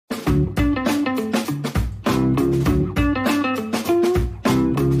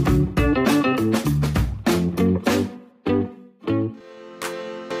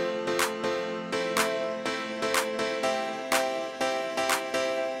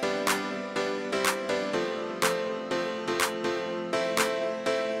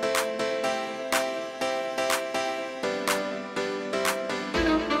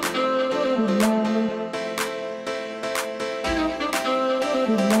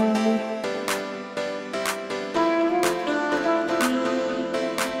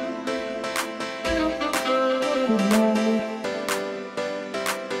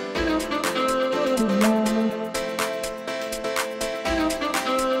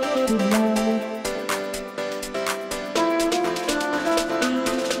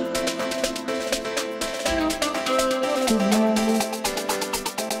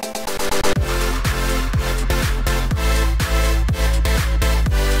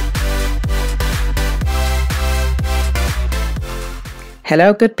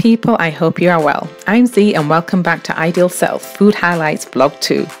Hello good people, I hope you are well. I'm Z and welcome back to Ideal Self Food Highlights Vlog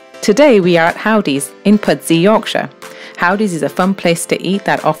 2. Today we are at Howdy's in Pudsey, Yorkshire. Howdy's is a fun place to eat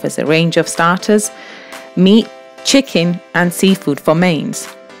that offers a range of starters, meat, chicken and seafood for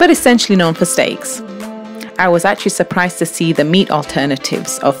mains, but essentially known for steaks. I was actually surprised to see the meat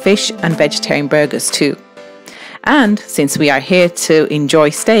alternatives of fish and vegetarian burgers too. And since we are here to enjoy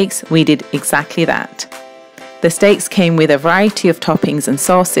steaks, we did exactly that. The steaks came with a variety of toppings and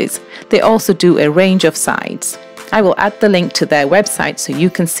sauces. They also do a range of sides. I will add the link to their website so you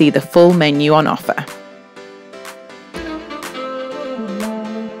can see the full menu on offer.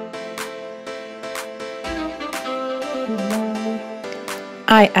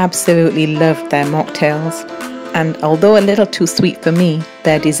 I absolutely loved their mocktails, and although a little too sweet for me,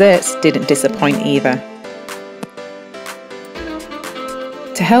 their desserts didn't disappoint either.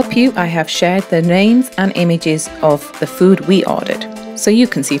 To help you, I have shared the names and images of the food we ordered, so you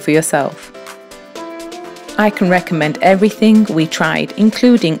can see for yourself. I can recommend everything we tried,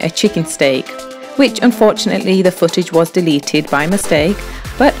 including a chicken steak, which unfortunately the footage was deleted by mistake,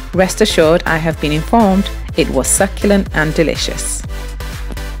 but rest assured I have been informed it was succulent and delicious.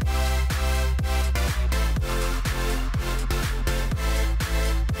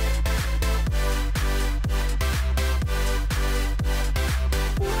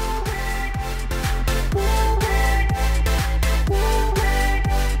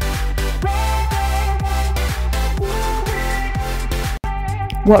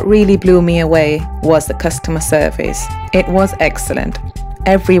 What really blew me away was the customer service. It was excellent.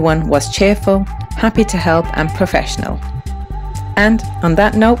 Everyone was cheerful, happy to help and professional. And on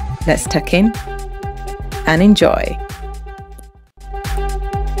that note, let's tuck in and enjoy.